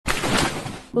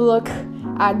look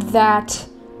at that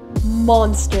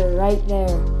monster right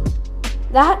there.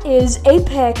 That is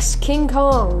Apex King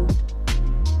Kong.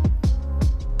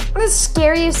 One of the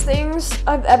scariest things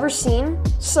I've ever seen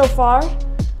so far.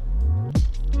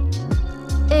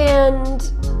 And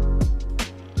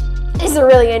is there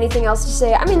really anything else to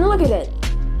say? I mean, look at it.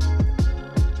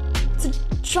 It's a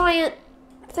giant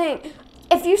thing.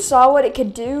 If you saw what it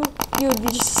could do, you would be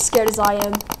just as scared as I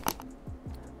am.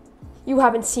 You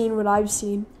haven't seen what I've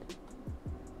seen.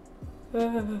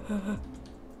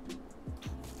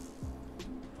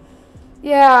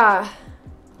 Yeah.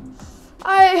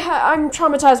 I'm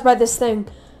traumatized by this thing.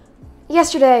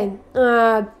 Yesterday,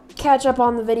 catch up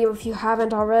on the video if you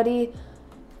haven't already.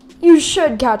 You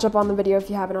should catch up on the video if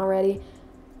you haven't already.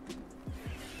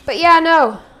 But yeah,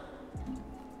 no.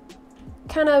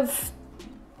 Kind of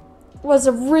was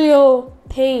a real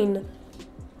pain.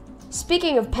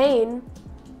 Speaking of pain,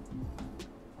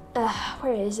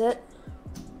 where is it?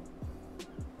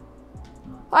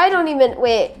 I don't even,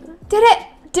 wait, did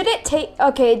it take,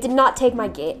 okay, it did not take my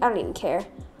gate. I don't even care.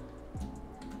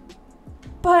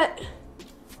 But,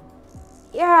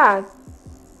 yeah.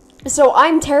 So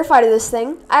I'm terrified of this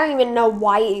thing. I don't even know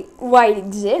why it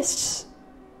exists.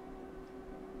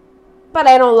 But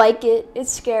I don't like it.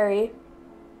 It's scary.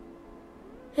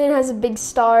 It has a big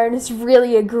star and it's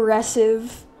really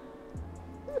aggressive.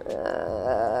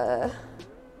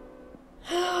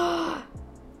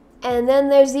 And then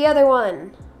there's the other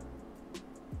one.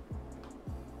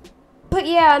 But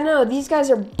yeah, no, these guys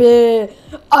are big.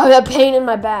 Oh, a pain in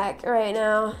my back right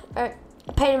now. A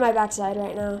pain in my backside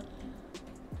right now.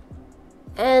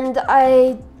 And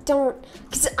I don't,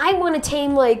 because I want to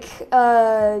tame like,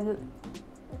 I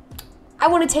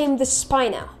want to tame the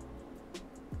Spino.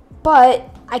 But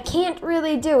I can't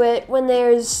really do it when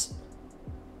there's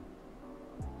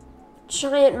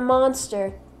giant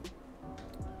monster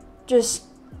just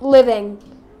living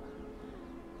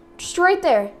just right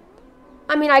there.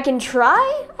 I mean, I can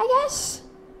try, I guess.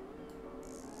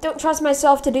 Don't trust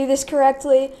myself to do this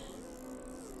correctly,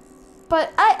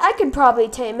 but I could probably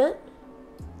tame it.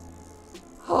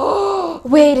 Oh,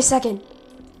 wait a second.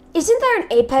 Isn't there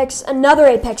another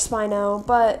Apex Spino,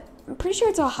 but I'm pretty sure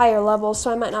it's a higher level,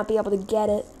 so I might not be able to get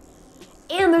it.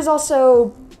 And there's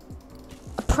also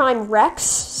a Prime Rex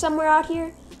somewhere out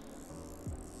here.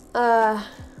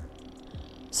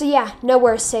 So yeah,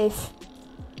 nowhere safe.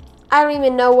 I don't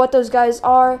even know what those guys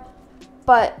are,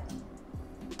 but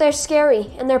they're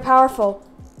scary and they're powerful.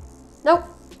 Nope.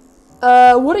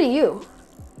 What are you?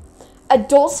 A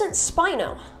Dulcet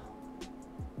Spino.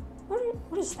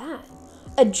 What is that?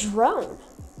 A drone.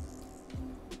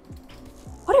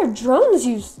 What are drones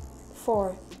used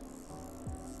for?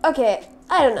 Okay,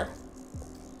 I don't know.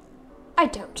 I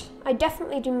don't. I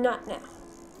definitely do not know.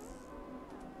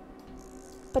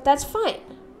 But that's fine.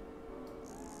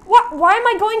 What? Why am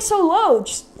I going so low?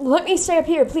 Just let me stay up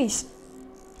here, please.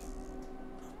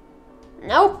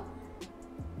 Nope.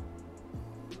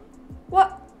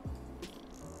 What?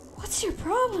 What's your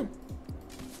problem?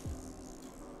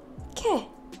 Okay.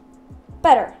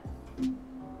 Better.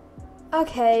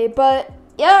 Okay, but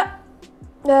yeah.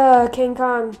 King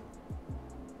Kong.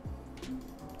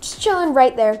 Just chilling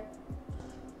right there.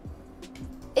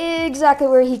 Exactly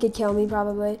where he could kill me,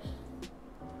 probably.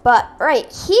 But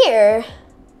right here,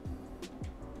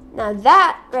 now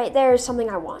that right there is something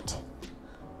I want.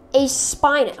 A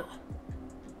Spino.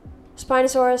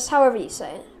 Spinosaurus, however you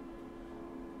say it.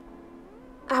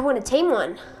 I want to tame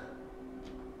one.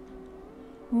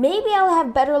 Maybe I'll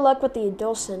have better luck with the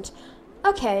Adolescent.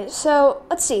 Okay, so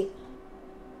let's see.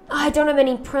 I don't have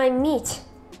any prime meat.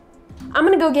 I'm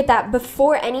gonna go get that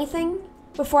before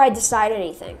I decide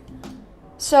anything.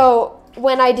 So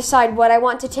when I decide what I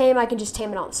want to tame, I can just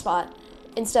tame it on the spot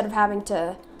instead of having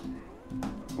to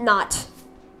not.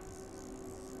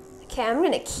 Okay, I'm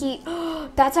gonna keep,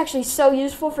 that's actually so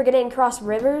useful for getting across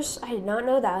rivers. I did not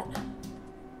know that.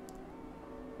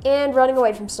 And running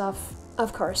away from stuff,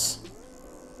 of course.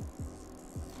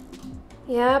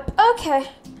 Yep, okay.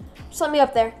 Just let me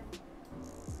up there.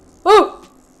 Oh!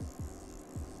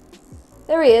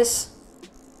 There he is.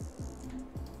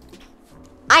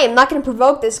 I am not gonna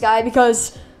provoke this guy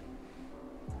because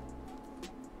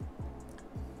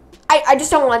I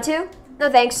just don't want to. No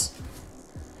thanks.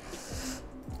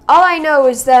 All I know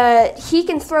is that he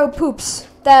can throw poops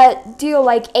that deal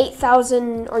like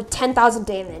 8,000 or 10,000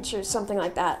 damage or something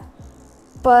like that.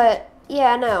 But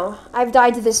yeah, no, I've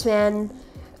died to this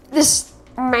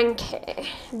monkey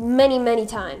many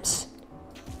times.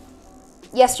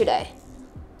 Yesterday.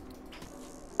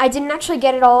 I didn't actually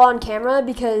get it all on camera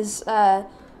because I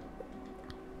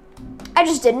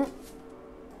just didn't.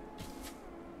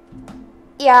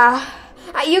 Yeah,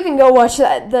 you can go watch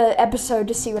the episode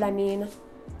to see what I mean.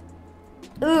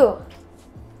 Ooh.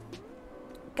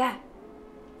 God.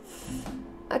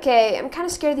 Okay, I'm kind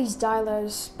of scared of these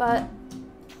dilos, but...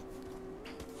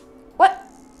 What?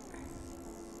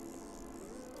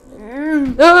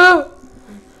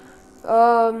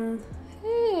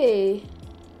 Hey.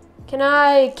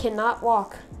 Cannot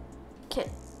walk.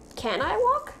 Can I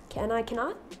walk?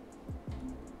 Cannot?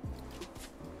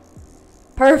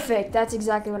 Perfect, that's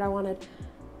exactly what I wanted.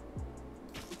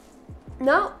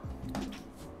 No.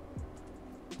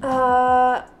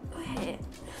 Like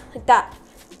that.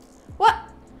 What?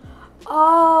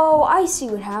 Oh, I see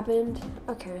what happened.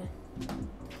 Okay.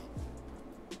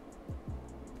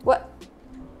 What?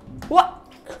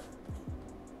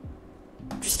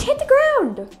 Just hit the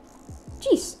ground.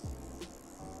 Jeez.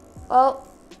 Well,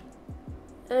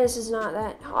 this is not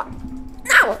that hot.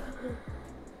 No!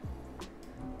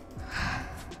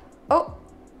 Oh.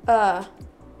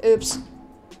 Oops.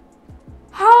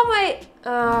 How am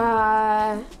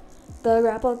I? The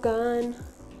grapple gun.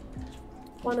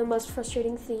 One of the most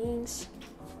frustrating things.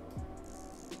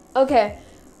 Okay,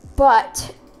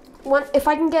 but if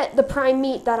I can get the prime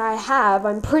meat that I have,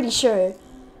 I'm pretty sure.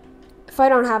 If I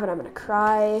don't have it, I'm gonna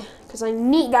cry because I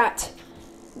need that.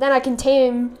 Then I can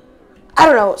tame, I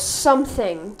don't know,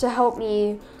 something to help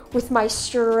me with my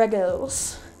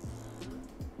struggles.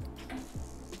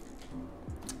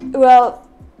 Well,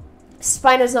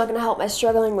 Spina's not gonna help my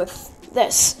struggling with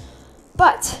this,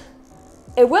 but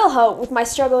it will help with my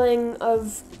struggling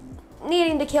of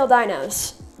needing to kill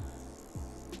dinos.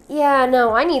 Yeah,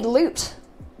 no, I need loot.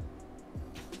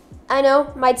 I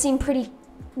know, might seem pretty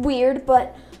weird,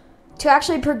 but to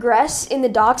actually progress in the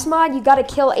docks mod, you gotta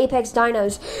kill apex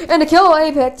dinos. And to kill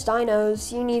apex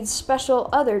dinos, you need special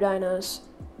other dinos.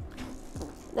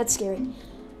 That's scary.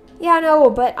 Yeah, I know,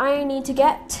 but I need to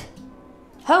get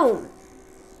home,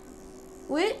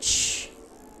 which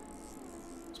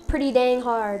is pretty dang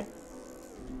hard.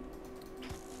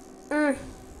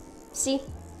 See?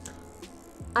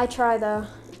 I try though.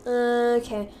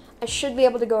 Okay, I should be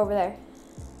able to go over there.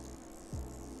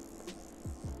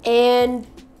 And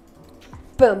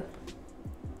boom.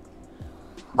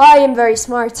 I am very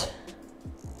smart.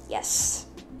 Yes.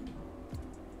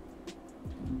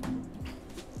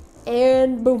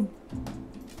 And boom.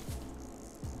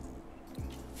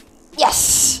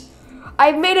 Yes!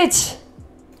 I made it!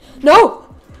 No!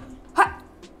 Ha!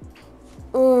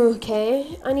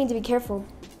 Okay, I need to be careful.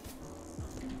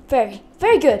 Very,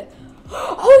 very good.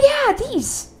 Oh yeah,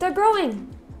 these! They're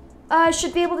growing. I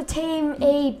should be able to tame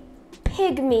a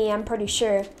pygmy, I'm pretty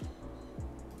sure.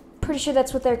 Pretty sure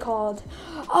that's what they're called.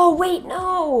 Oh wait,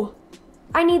 no!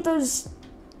 I need those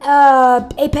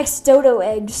apex dodo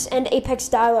eggs and apex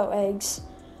dilo eggs.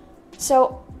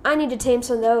 So I need to tame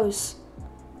some of those.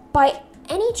 By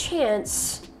any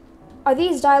chance, are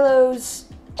these dilos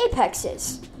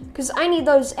apexes? Because I need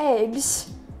those eggs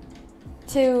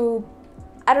to,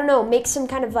 I don't know, make some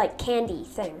kind of like candy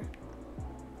thing.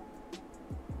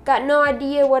 Got no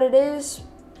idea what it is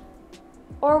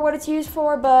or what it's used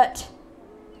for, but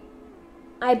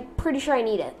I'm pretty sure I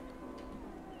need it.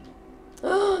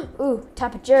 Ooh,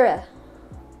 Tapajura.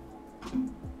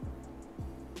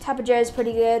 Tapajura is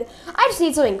pretty good. I just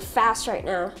need something fast right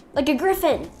now, like a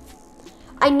griffin.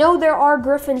 I know there are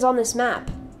griffins on this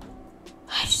map.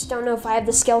 I just don't know if I have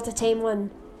the skill to tame one.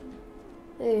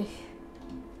 Ugh.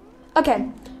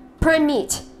 Okay, prime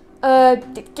meat.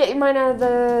 Get your mind out of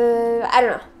the, I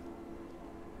don't know.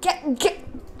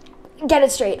 Get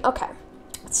it straight. Okay,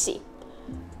 let's see.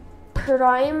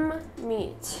 Prime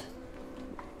meat.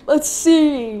 Let's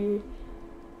see.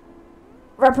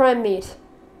 Prime meat.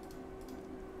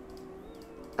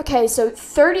 Okay, so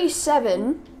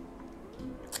 37.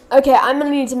 Okay, I'm gonna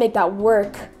need to make that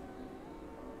work.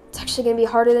 It's actually gonna be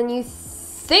harder than you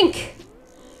think.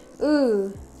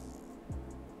 Ooh.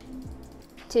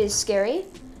 It is scary,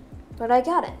 but I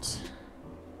got it.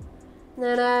 And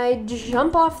then I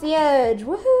jump off the edge.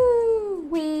 Woohoo!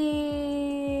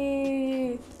 Wee!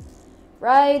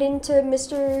 Right into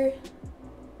Mr.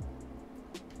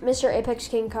 Apex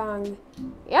King Kong.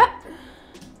 Yep.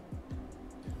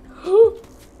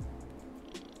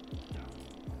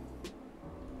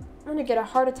 I'm gonna get a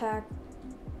heart attack.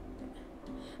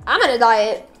 I'm gonna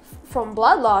die from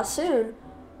blood loss soon.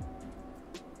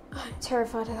 I'm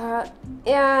terrified of that.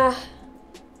 Yeah.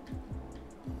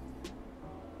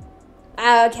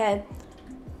 Okay.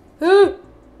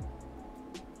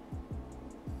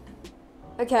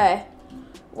 Okay.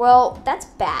 Well, that's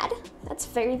bad. That's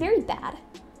very, very bad.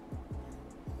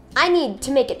 I need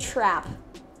to make a trap.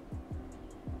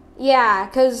 Yeah,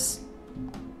 'cause...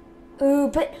 Ooh,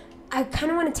 but I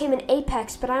kind of want to tame an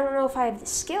apex, but I don't know if I have the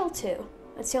skill to.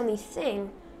 That's the only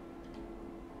thing.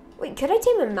 Wait, could I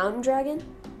tame a mountain dragon?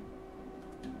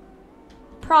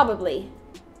 Probably.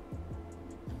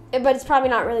 But it's probably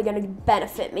not really going to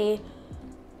benefit me.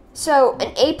 So,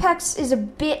 an apex is a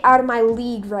bit out of my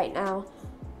league right now.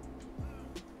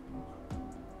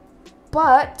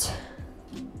 But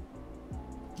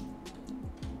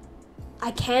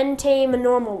I can tame a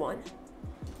normal one.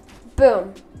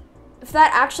 Boom. If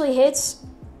that actually hits,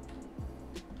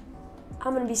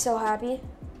 I'm gonna be so happy.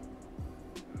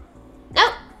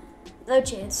 Nope. No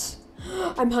chance.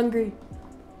 I'm hungry.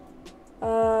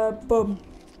 Boom.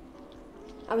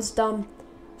 I was dumb.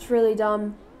 It's really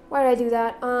dumb. Why did I do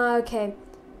that? Okay.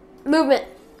 Movement.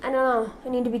 I don't know. I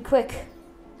need to be quick.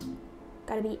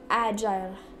 Gotta be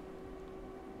agile.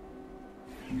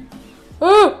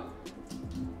 Oh!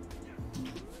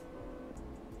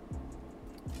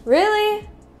 Really?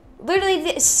 Literally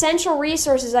the essential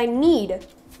resources I need.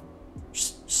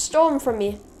 Stolen from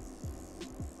me.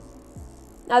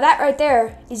 Now that right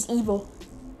there is evil.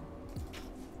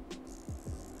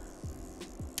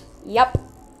 Yep.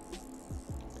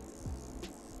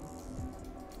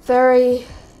 Very,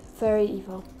 very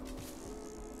evil.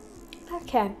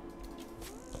 Okay.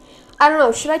 I don't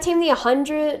know. Should I tame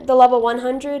the level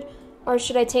 100? Or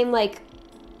should I tame, like,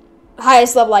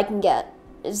 highest level I can get?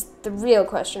 Is the real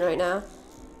question right now.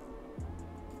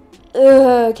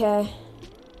 Okay.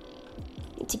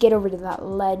 Need to get over to that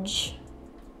ledge.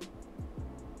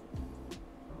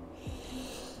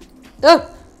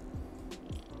 Oh!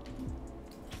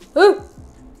 Oh!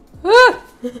 Ah!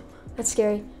 That's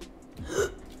scary.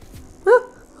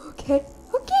 Oh, okay.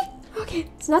 Okay.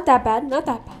 It's not that bad. Not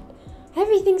that bad.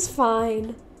 Everything's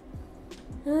fine.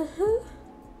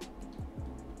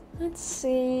 Let's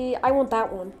see. I want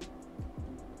that one.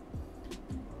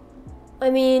 I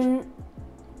mean,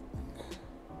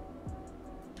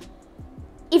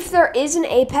 if there is an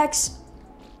apex,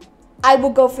 I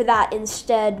will go for that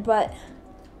instead, but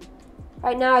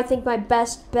right now I think my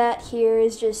best bet here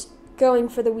is just going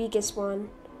for the weakest one.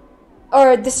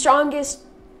 Or the strongest,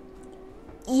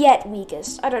 yet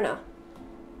weakest. I don't know.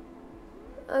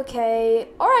 Okay,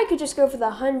 or I could just go for the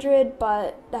 100,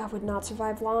 but that would not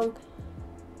survive long.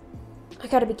 I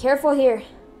gotta be careful here.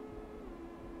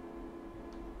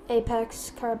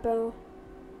 Apex, Carbo.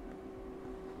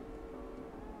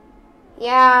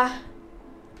 Yeah.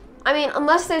 I mean,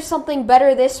 unless there's something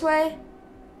better this way.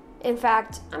 In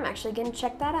fact, I'm actually gonna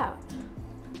check that out.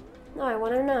 No, I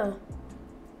wanna know.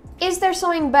 Is there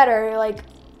something better, like,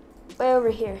 way over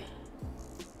here?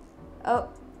 Oh.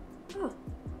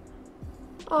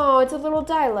 Oh, it's a little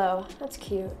Dilo. That's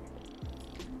cute.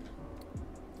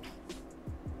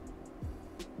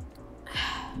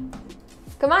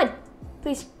 Come on.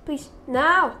 Please.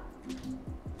 Now.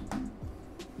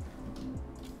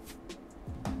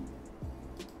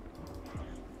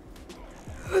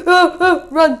 Oh,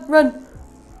 run.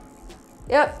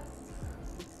 Yep.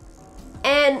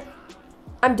 And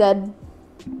I'm dead.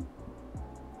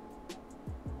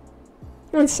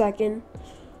 1 second.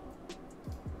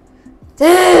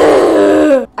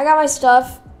 I got my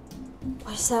stuff.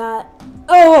 What's that?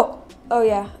 Oh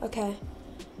yeah, okay.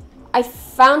 I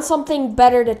found something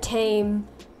better to tame.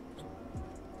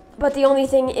 But the only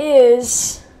thing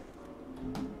is,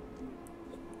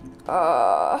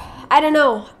 I don't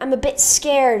know. I'm a bit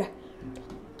scared.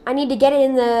 I need to get it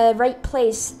in the right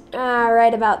place.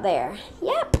 Right about there.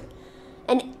 Yep.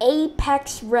 An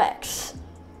Apex Rex.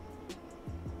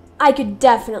 I could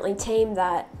definitely tame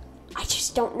that. I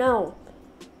just don't know.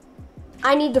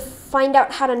 I need to find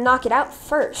out how to knock it out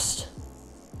first.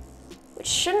 Which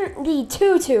shouldn't be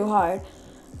too hard.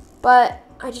 But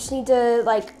I just need to,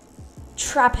 like,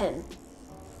 trap him.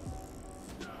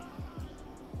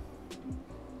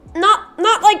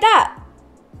 Not like that.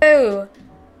 Ooh.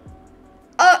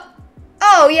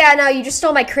 Oh yeah, no, you just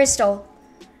stole my crystal.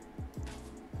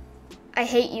 I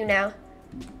hate you now.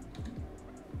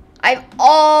 I've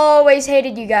always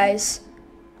hated you guys.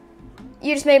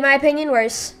 You just made my opinion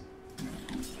worse.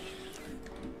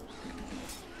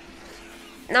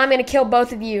 Now I'm gonna kill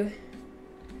both of you.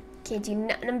 Can't do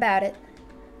nothing about it.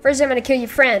 First I'm gonna kill your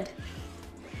friend.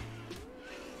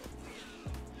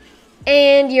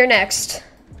 And you're next,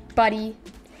 buddy.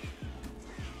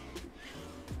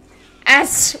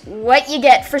 That's what you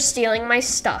get for stealing my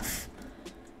stuff.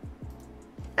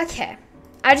 Okay.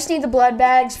 I just need the blood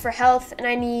bags for health, and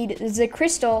I need the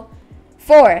crystal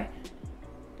for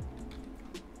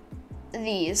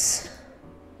these.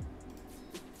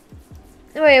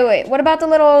 Wait. What about the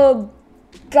little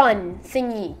gun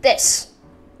thingy? This.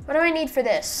 What do I need for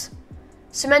this?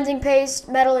 Cementing paste,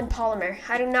 metal, and polymer.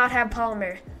 I do not have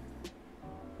polymer.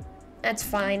 That's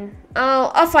fine.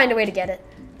 I'll find a way to get it.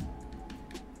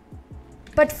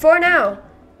 But for now,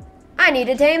 I need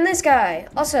to tame this guy.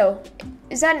 Also,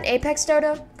 is that an apex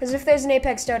dodo? Because if there's an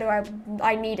apex dodo,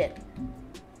 I need it.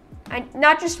 I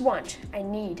not just want, I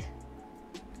need.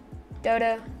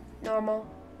 Dodo, normal,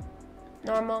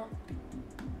 normal.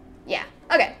 Yeah,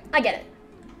 okay, I get it.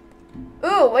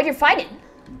 Ooh, what you're fighting?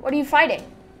 What are you fighting?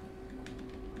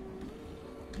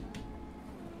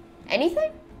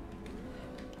 Anything?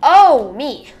 Oh,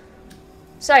 me.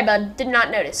 Sorry, bud, did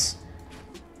not notice.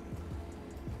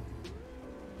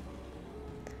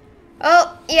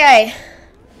 Oh, yay.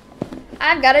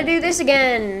 I've got to do this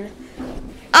again.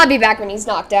 I'll be back when he's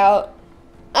knocked out.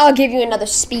 I'll give you another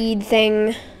speed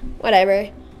thing. Whatever.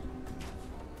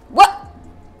 What?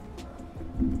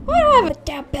 Why do I have a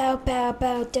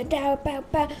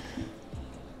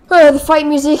Oh, the fight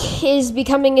music is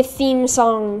becoming a theme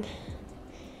song.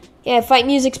 Yeah, fight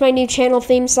music's my new channel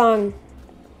theme song.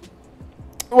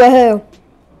 Woohoo.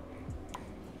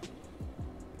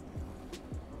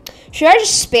 Should I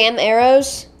just spam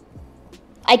arrows?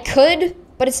 I could,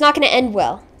 but it's not going to end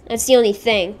well. That's the only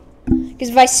thing. Because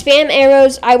if I spam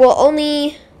arrows, I'll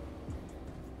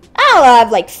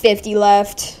have like 50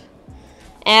 left.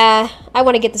 I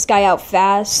want to get this guy out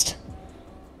fast.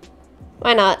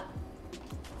 Why not?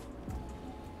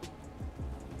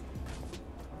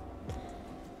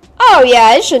 Oh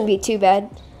yeah, it shouldn't be too bad.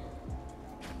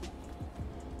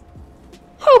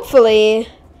 Hopefully.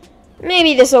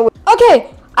 Maybe this will... Okay,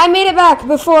 I made it back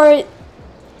before it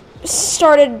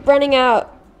started running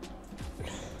out.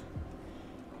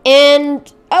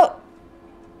 And, oh.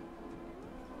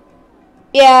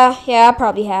 Yeah, that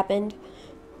probably happened.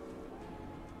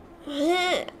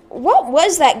 What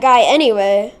was that guy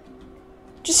anyway?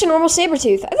 Just a normal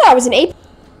saber-tooth. I thought it was an ape.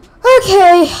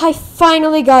 Okay, I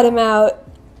finally got him out.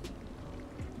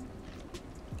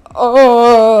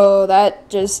 Oh,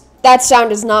 that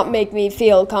sound does not make me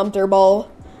feel comfortable.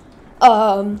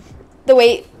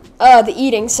 The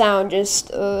eating sound just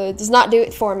does not do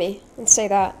it for me. Let's say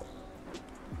that.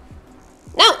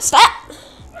 No, stop!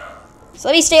 So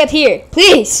let me stay up here,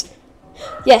 please.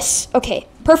 Yes, okay,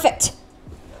 perfect.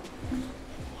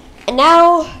 And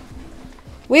now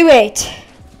we wait.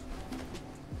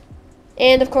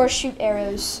 And of course shoot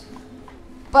arrows.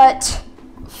 But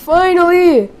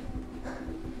finally,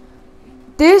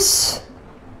 this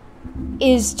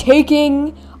is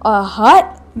taking a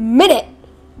hot minute.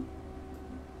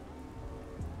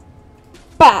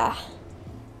 Bah.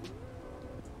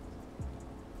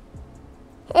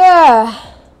 Yeah.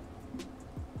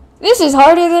 This is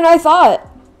harder than I thought.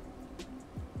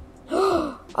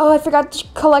 Oh, I forgot to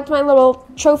collect my little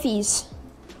trophies.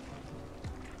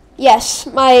 Yes,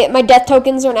 my death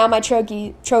tokens are now my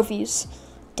trophies.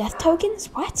 Death tokens?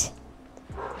 What?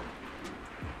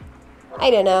 I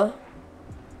don't know.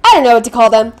 I don't know what to call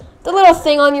them. The little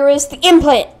thing on your wrist, the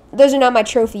implant. Those are now my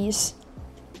trophies.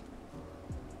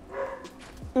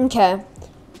 Okay.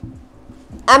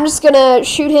 I'm just gonna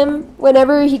shoot him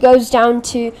whenever he goes down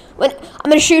to... I'm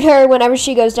gonna shoot her whenever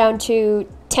she goes down to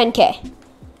 10K.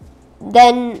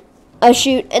 Then I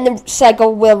shoot and the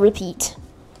cycle will repeat.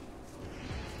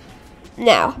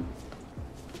 Now.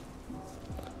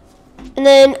 And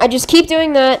then I just keep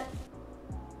doing that.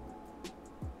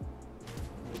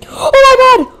 Oh my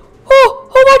god! Oh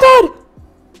my god!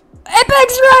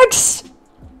 Apex Rex!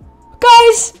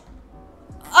 Guys!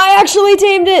 I actually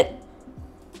tamed it!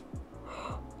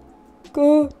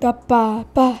 Go da ba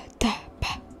ba da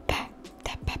ba ba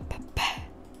da ba ba ba.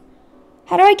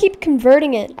 How do I keep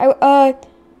converting it?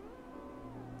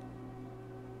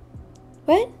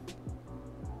 What?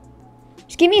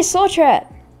 Just give me a soul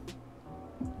trap.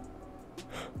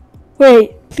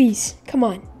 Wait, please, come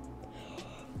on.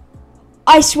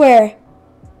 I swear.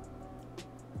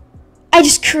 I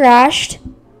just crashed.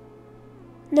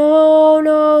 No.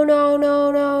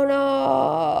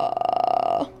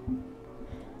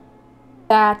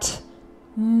 That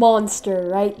monster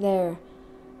right there.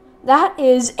 That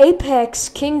is Apex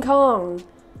King Kong.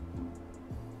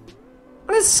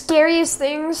 One of the scariest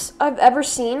things I've ever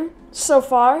seen so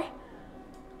far.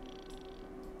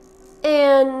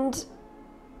 And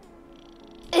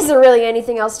is there really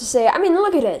anything else to say? I mean,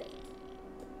 look at it.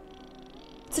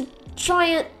 It's a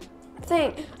giant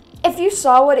thing. If you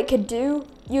saw what it could do,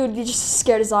 you would be just as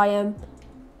scared as I am.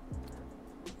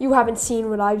 You haven't seen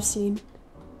what I've seen.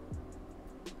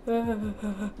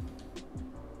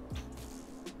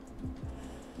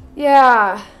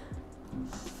 Yeah.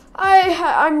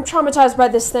 I'm traumatized by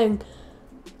this thing.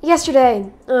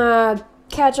 Yesterday,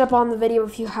 catch up on the video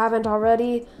if you haven't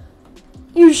already.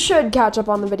 You should catch up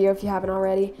on the video if you haven't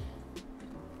already.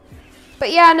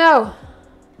 But yeah, no.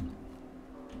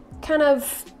 Kind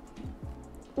of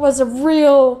was a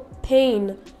real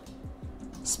pain.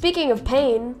 Speaking of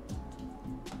pain,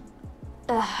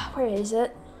 where is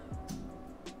it?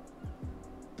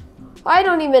 I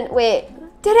don't even, wait,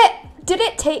 did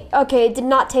it take, okay, it did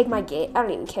not take my gate. I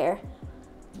don't even care.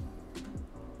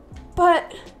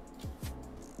 But,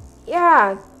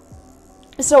 yeah.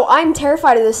 So I'm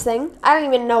terrified of this thing. I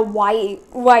don't even know why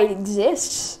it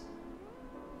exists.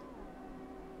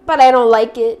 But I don't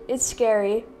like it. It's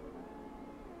scary.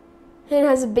 And it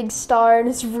has a big star and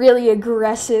it's really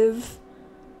aggressive.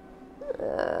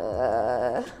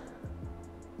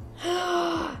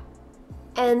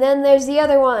 And then there's the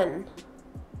other one.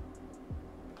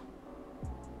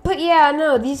 But yeah,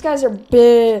 no, these guys are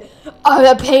big. Oh,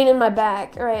 a pain in my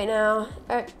back right now.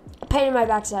 A pain in my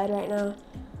backside right now.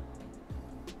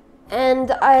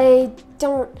 And I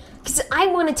don't, because I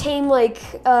want to tame like,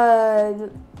 I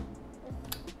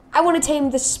want to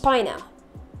tame the Spino.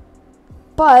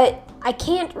 But I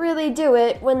can't really do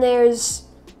it when there's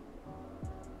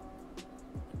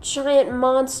a giant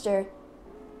monster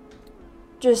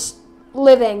just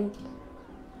living.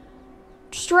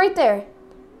 Just right there.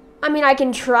 I mean, I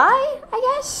can try,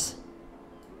 I guess.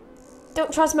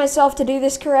 Don't trust myself to do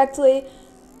this correctly.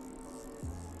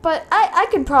 But I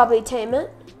could probably tame it.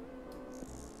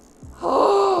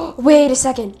 Oh, wait a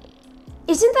second.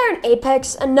 Isn't there an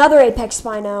apex, another apex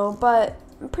Spino, but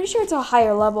I'm pretty sure it's a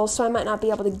higher level, so I might not be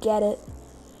able to get it.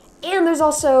 And there's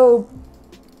also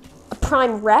a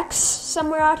Prime Rex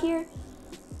somewhere out here.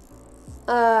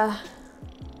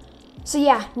 So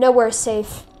yeah, nowhere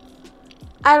safe.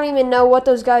 I don't even know what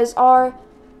those guys are,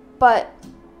 but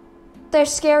they're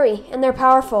scary and they're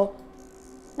powerful.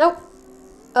 Nope.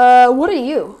 What are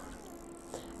you?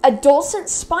 A Dulcet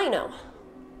Spino.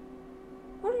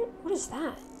 What is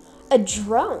that? A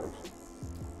drone.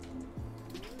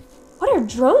 What are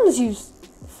drones used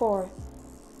for?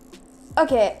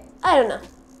 Okay, I don't know.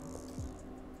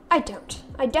 I don't.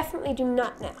 I definitely do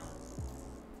not know.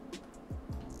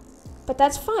 But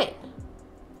that's fine.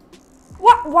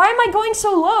 What? Why am I going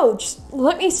so low? Just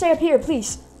let me stay up here,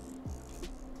 please.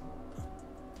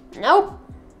 Nope.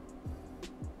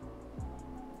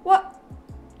 What?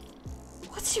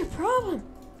 What's your problem?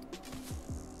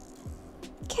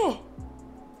 Okay.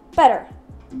 Better.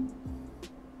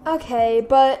 Okay,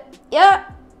 but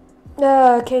yeah.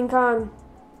 King Kong.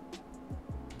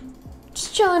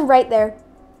 Just chilling right there.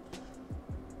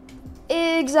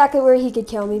 Exactly where he could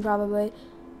kill me, probably.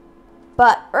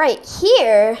 But right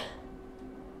here,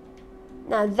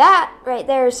 now that right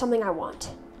there is something I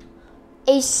want.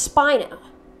 A Spino.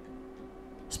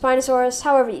 Spinosaurus,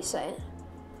 however you say it.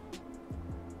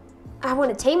 I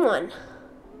want to tame one.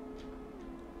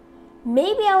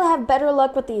 Maybe I'll have better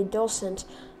luck with the Adolescent.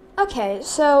 Okay,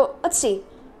 so let's see.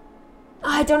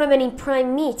 I don't have any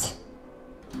prime meat.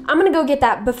 I'm gonna go get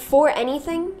that before I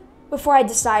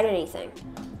decide anything.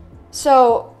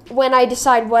 So when I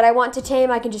decide what I want to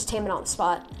tame, I can just tame it on the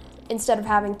spot instead of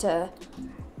having to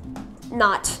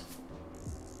not.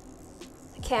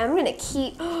 Okay, I'm gonna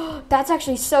keep, that's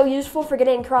actually so useful for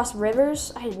getting across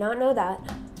rivers. I did not know that.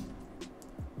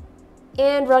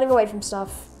 And running away from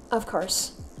stuff, of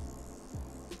course.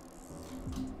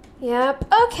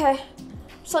 Yep, okay.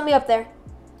 Just let me up there.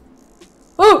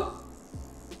 Ooh!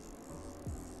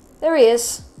 There he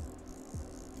is.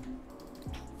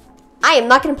 I am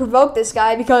not gonna provoke this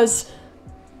guy because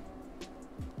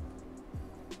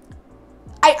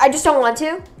I just don't want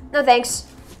to. No thanks.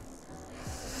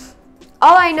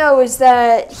 All I know is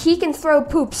that he can throw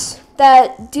poops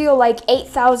that deal like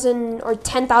 8,000 or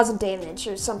 10,000 damage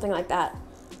or something like that.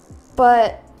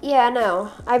 But yeah,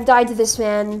 no. I've died to this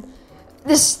man,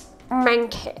 this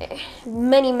monkey,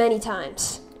 many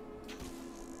times.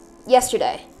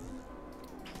 Yesterday.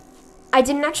 I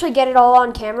didn't actually get it all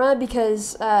on camera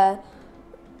because I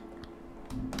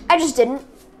just didn't.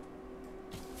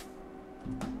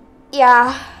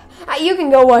 Yeah, you can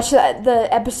go watch the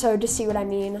episode to see what I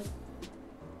mean.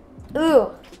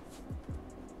 Ooh.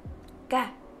 God.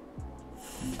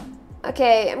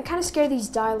 Okay, I'm kind of scared of these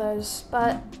dilos,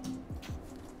 but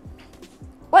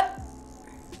what?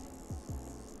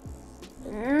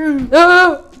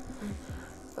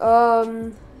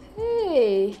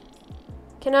 Hey.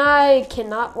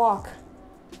 Cannot walk.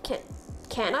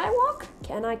 Can I walk?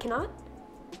 Cannot?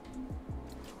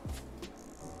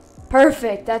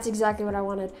 Perfect, that's exactly what I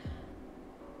wanted.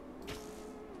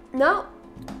 No.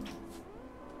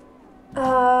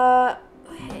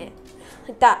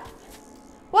 Like that.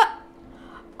 What?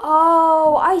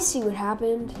 Oh, I see what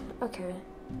happened. Okay.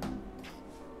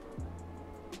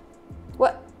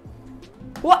 What?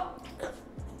 What?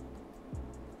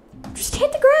 Just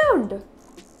hit the ground.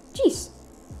 Jeez.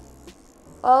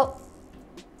 Well,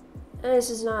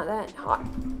 this is not that hot.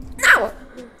 Ow!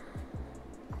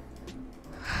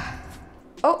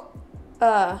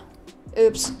 Oh.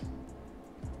 Oops.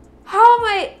 How am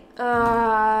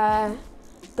I?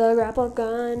 The grapple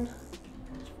gun.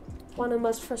 One of the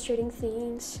most frustrating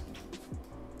things.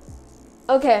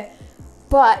 Okay,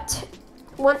 but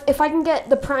if I can get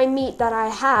the prime meat that I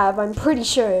have, I'm pretty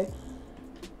sure.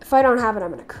 If I don't have it, I'm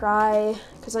gonna cry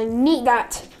because I need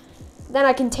that. Then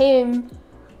I can tame,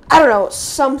 I don't know,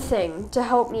 something to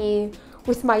help me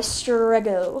with my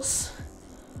struggles.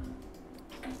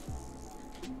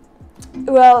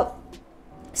 Well,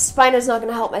 Spina's not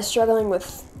gonna help my struggling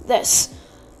with this,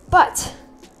 but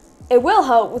it will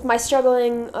help with my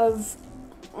struggling of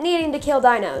needing to kill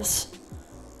dinos.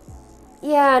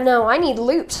 Yeah, no, I need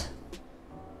loot.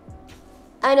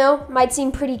 I know, might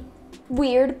seem pretty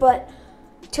weird, but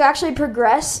to actually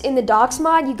progress in the docks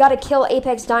mod, you gotta kill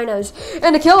apex dinos.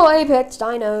 And to kill apex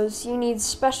dinos, you need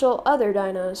special other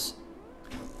dinos.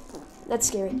 That's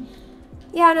scary.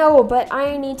 Yeah, I know, but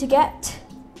I need to get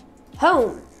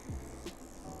home.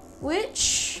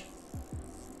 Which,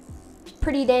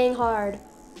 pretty dang hard.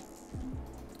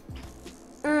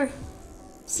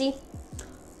 See?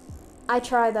 I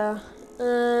try though.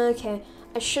 Okay,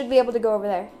 I should be able to go over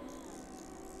there.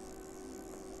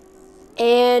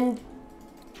 And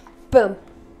boom.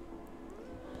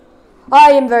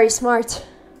 I am very smart.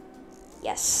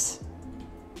 Yes.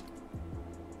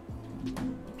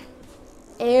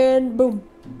 And boom.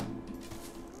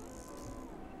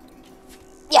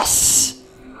 Yes!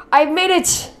 I've made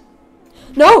it!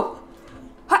 No!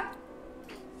 Ha!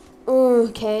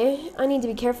 Okay, I need to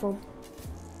be careful.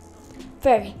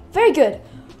 Very, very good.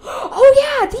 Oh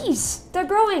yeah, these! They're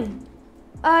growing.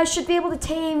 I should be able to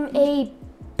tame a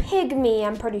pygmy,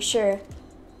 I'm pretty sure.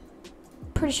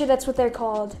 Pretty sure that's what they're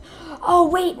called. Oh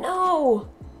wait, no!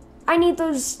 I need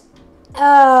those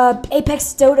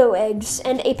apex dodo eggs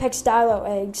and apex dilo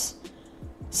eggs.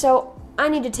 So I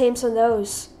need to tame some of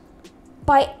those.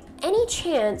 By any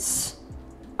chance,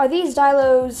 are these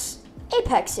dilos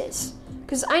apexes?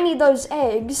 Because I need those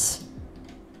eggs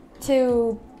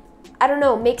to, I don't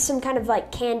know, make some kind of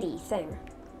like candy thing.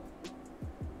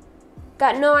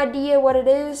 Got no idea what it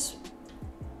is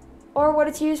or what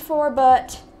it's used for,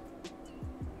 but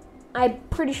I'm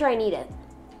pretty sure I need it.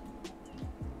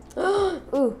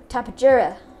 Ooh,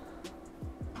 Tapajura.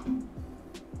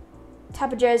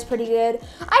 Tapajura is pretty good.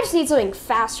 I just need something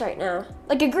fast right now,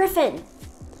 like a griffin.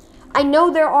 I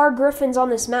know there are griffins on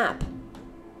this map.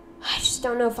 I just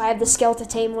don't know if I have the skill to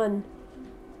tame one.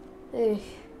 Ugh.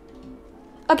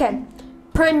 Okay,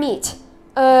 prime meat.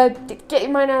 Get your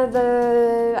mind out of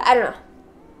the, I don't know.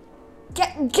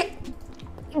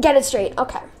 Get it straight.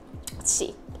 Okay, let's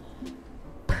see.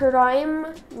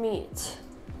 Prime meat.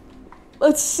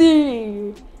 Let's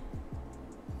see.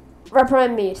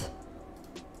 Prime meat.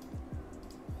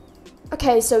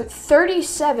 Okay, so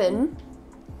 37.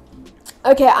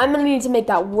 Okay, I'm gonna need to make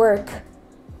that work.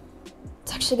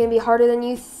 It's actually gonna be harder than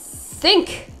you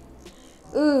think.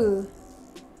 Ooh.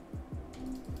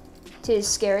 It is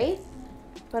scary,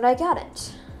 but I got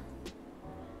it.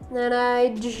 And then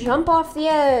I jump off the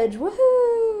edge.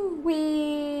 Woohoo! Wee!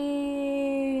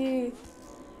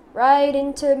 Right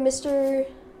into Mr.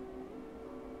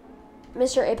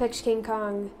 Apex King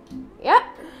Kong. Yep.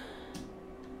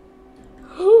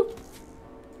 I'm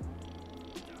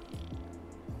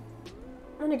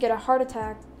gonna get a heart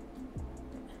attack.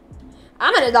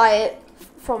 I'm gonna die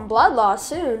from blood loss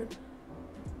soon.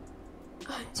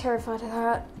 I'm terrified of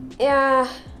that. Yeah.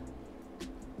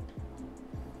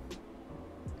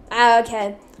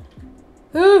 Okay.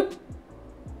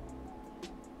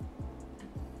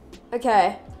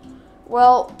 Okay.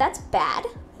 Well, that's bad.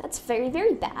 That's very,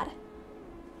 very bad.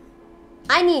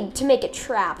 I need to make a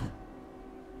trap.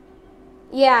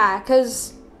 Yeah,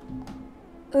 because...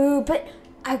 Ooh, but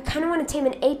I kind of want to tame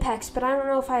an apex, but I don't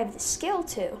know if I have the skill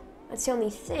to. That's the only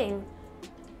thing.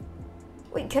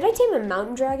 Wait, could I tame a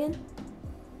mountain dragon?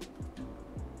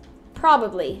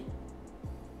 Probably.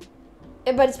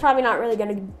 But it's probably not really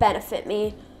going to benefit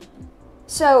me.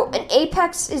 So, an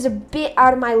apex is a bit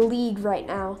out of my league right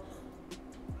now.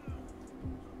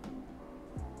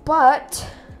 But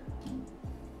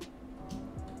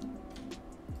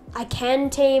I can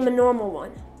tame a normal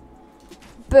one.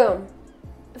 Boom.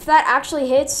 If that actually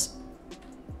hits,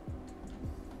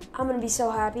 I'm gonna be so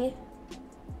happy.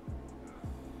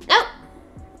 Nope.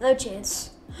 No chance.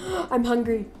 I'm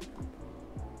hungry.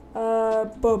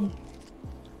 Boom.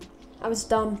 I was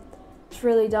dumb. It's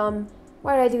really dumb.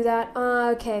 Why did I do that?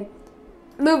 Okay.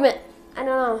 Movement. I don't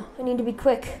know. I need to be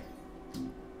quick.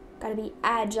 Gotta be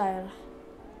agile.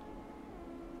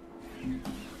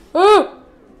 Oh!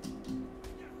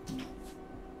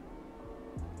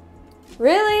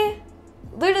 Really?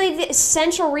 Literally the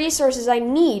essential resources I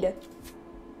need.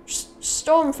 Just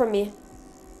stole them from me.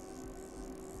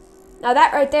 Now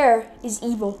that right there is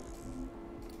evil.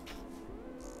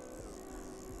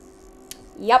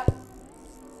 Yep.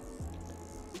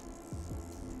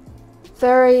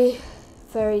 Very,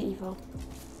 very evil.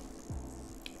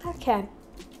 Okay.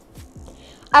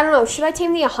 I don't know, should I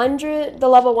tame the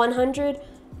level 100?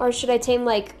 Or should I tame,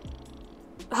 like,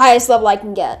 highest level I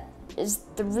can get? Is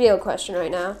the real question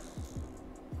right now.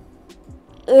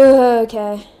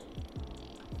 Okay.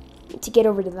 Need to get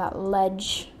over to that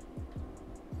ledge.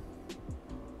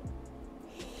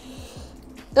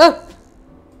 Oh!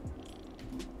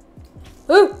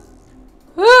 Oh!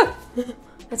 Ah!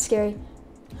 That's scary.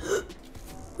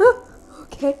 Oh,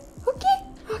 okay.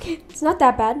 It's not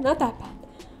that bad,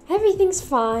 Everything's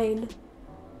fine.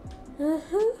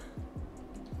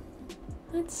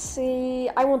 Let's see.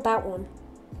 I want that one.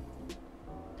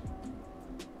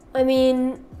 I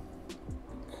mean,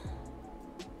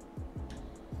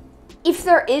 if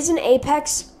there is an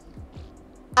apex,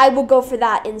 I will go for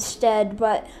that instead,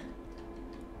 but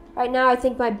right now I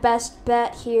think my best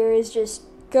bet here is just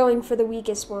going for the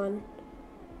weakest one.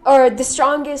 Or the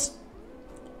strongest,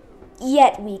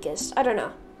 yet weakest. I don't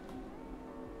know.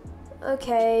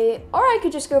 Okay, or I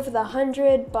could just go for the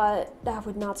 100, but that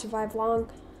would not survive long.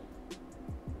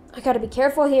 I gotta be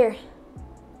careful here.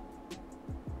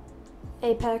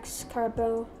 Apex,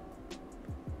 Carbo.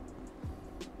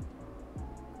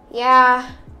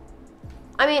 Yeah.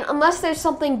 I mean, unless there's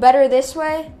something better this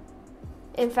way.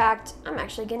 In fact, I'm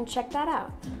actually gonna check that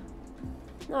out.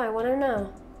 No, I wanna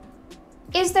know.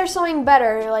 Is there something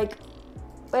better, like,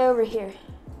 way over here?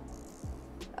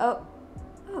 Oh.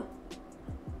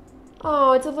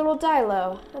 Oh, it's a little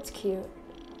Dilo. That's cute.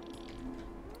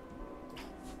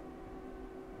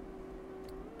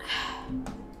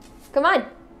 Come on.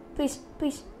 Please.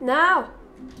 Now.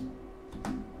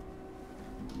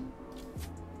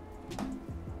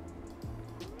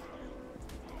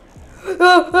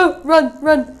 Oh,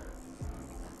 run.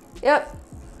 Yep.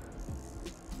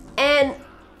 And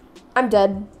I'm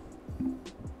dead.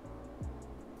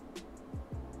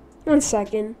 1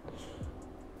 second.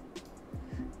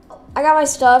 I got my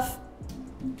stuff.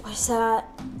 What's that?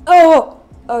 Oh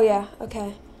yeah,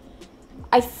 okay.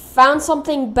 I found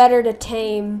something better to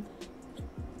tame.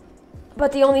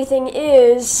 But the only thing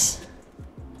is,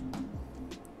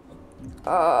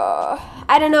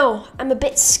 I don't know. I'm a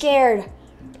bit scared.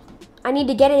 I need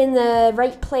to get it in the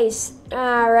right place.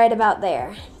 Right about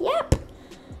there. Yep.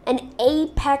 An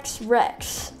Apex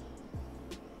Rex.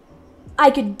 I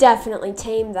could definitely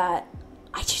tame that.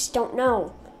 I just don't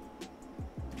know.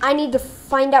 I need to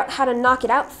find out how to knock it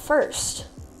out first.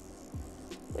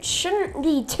 Which shouldn't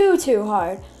be too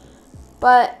hard.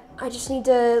 But I just need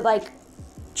to, like,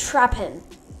 trap him.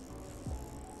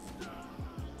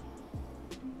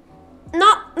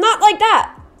 Not like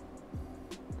that.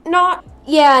 Not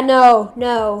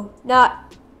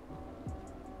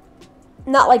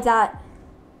like that.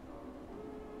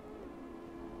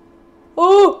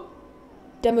 Oh!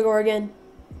 Demogorgon.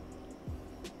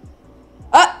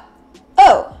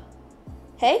 Oh!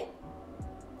 Hey?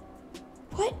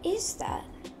 What is that?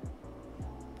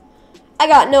 I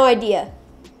got no idea.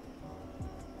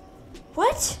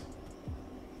 What?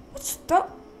 What's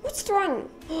wrong?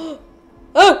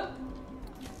 Oh!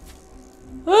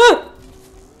 Oh!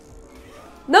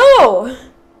 No!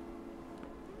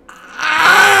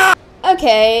 Ah!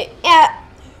 Okay, yeah.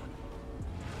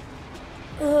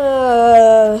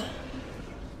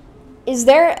 Is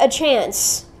there a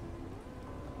chance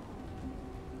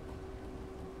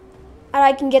that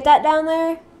I can get that down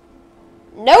there?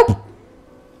 Nope.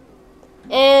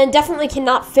 And definitely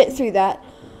cannot fit through that.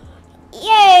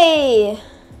 Yay!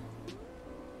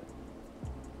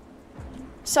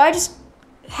 So I just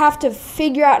have to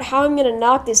figure out how I'm gonna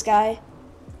knock this guy.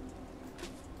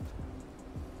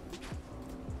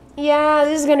 Yeah,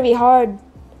 this is gonna be hard.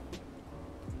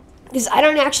 Because I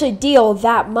don't actually deal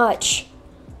that much.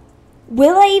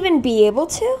 Will I even be able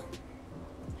to?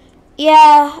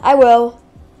 Yeah, I will.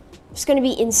 It's gonna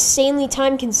be insanely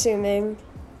time consuming.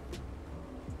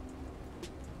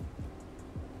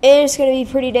 And it's gonna be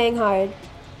pretty dang hard.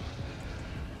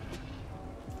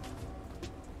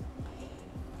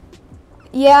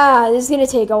 Yeah, this is gonna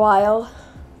take a while.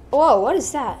 Whoa, what is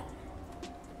that?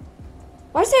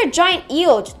 Why is there a giant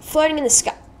eel just floating in the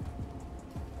sky?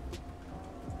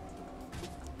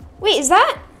 Wait, is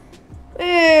that?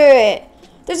 Wait.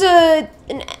 There's a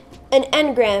an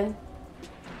engram.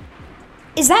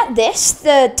 Is that this?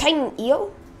 The Titan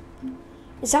eel?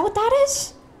 Is that what that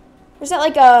is? Or is that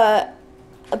like a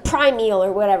prime eel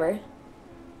or whatever?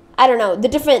 I don't know. The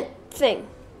different thing.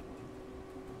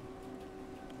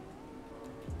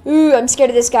 Ooh, I'm scared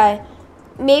of this guy.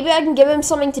 Maybe I can give him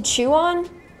something to chew on?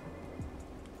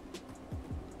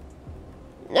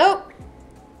 Nope.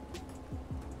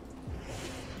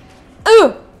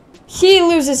 Ooh! He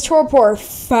loses torpor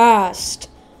fast.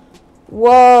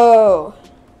 Whoa.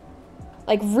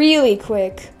 Like really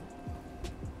quick.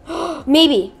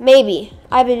 Maybe.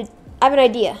 I have an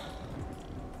idea.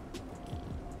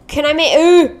 Can I make...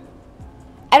 Ooh!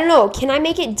 I don't know. Can I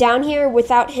make it down here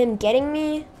without him getting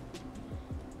me?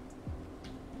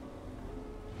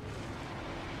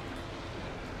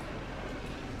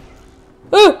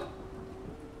 Ooh!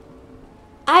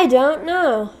 I don't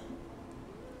know.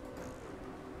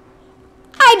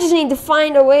 I just need to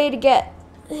find a way to get...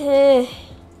 Wait,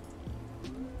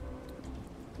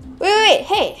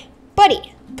 hey,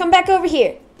 buddy, come back over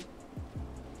here.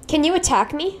 Can you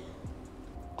attack me?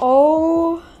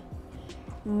 Oh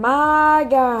my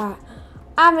god.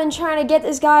 I've been trying to get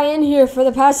this guy in here for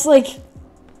the past, like,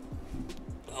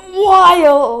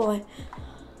 while.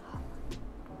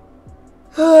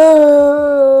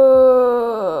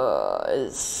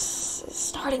 It's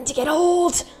starting to get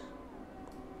old.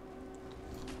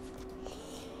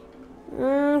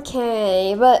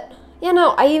 Okay, but, you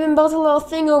know, I even built a little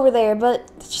thing over there, but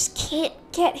I just can't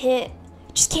get hit.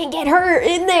 Just can't get her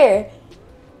in there.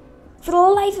 For the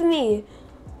life of me.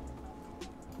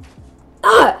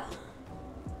 Ah!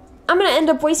 I'm gonna end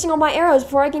up wasting all my arrows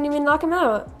before I can even knock him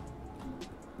out.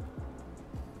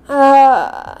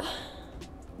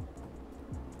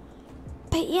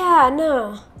 But yeah,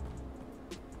 no.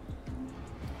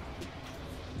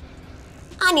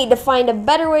 I need to find a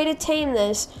better way to tame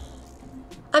this.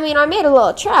 I mean, I made a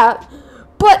little trap,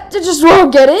 but it just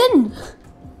won't get in.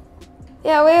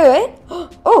 Yeah, wait.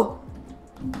 Oh,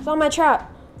 found my trap.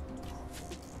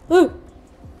 Ooh.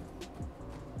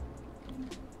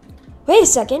 Wait a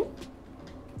second.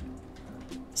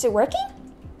 Is it working?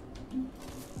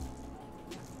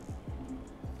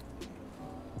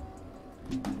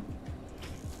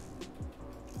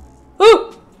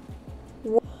 Ooh.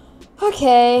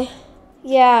 Okay.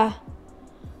 Yeah.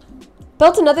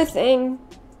 Built another thing.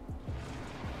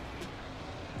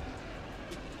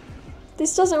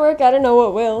 This doesn't work, I don't know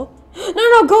what will.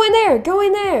 No, go in there, go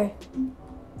in there.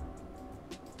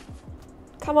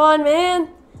 Come on, man.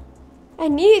 I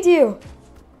need you.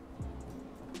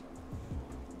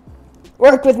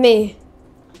 Work with me.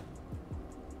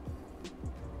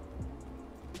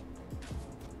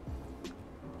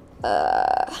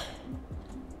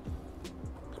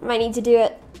 Might need to do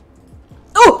it.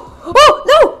 Oh,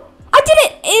 no, I did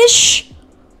it, ish.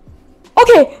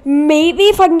 Okay, maybe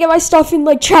if I can get my stuff and,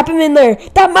 like, trap him in there,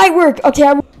 that might work.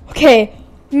 Okay,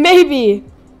 maybe,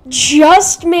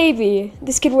 just maybe,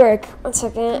 this could work. 1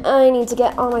 second, I need to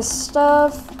get all my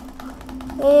stuff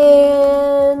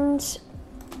and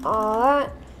all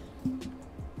that.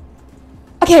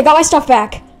 Okay, I got my stuff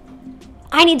back.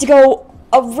 I need to go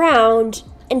around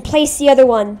and place the other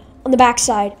one on the back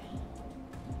side.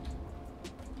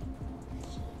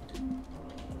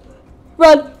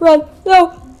 Run,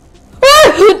 no.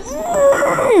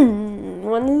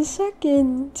 1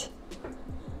 second.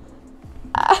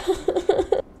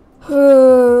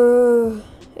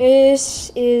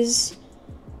 This is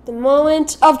the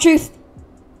moment of truth.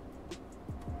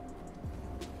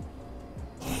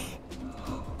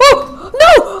 Oh,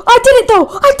 no! I did it though!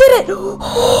 I did it!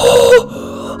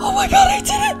 Oh my god, I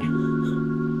did it!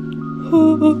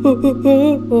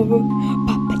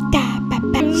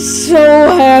 I'm so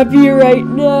happy right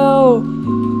now.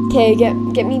 Okay, get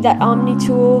me that Omni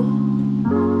tool.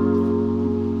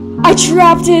 I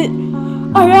trapped it!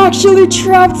 I actually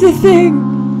trapped the thing!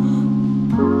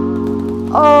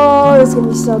 Oh, this is gonna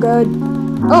be so good.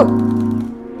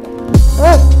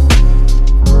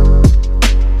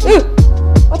 Ooh,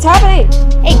 what's happening?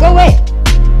 Hey, go away!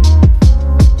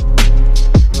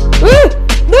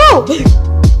 No!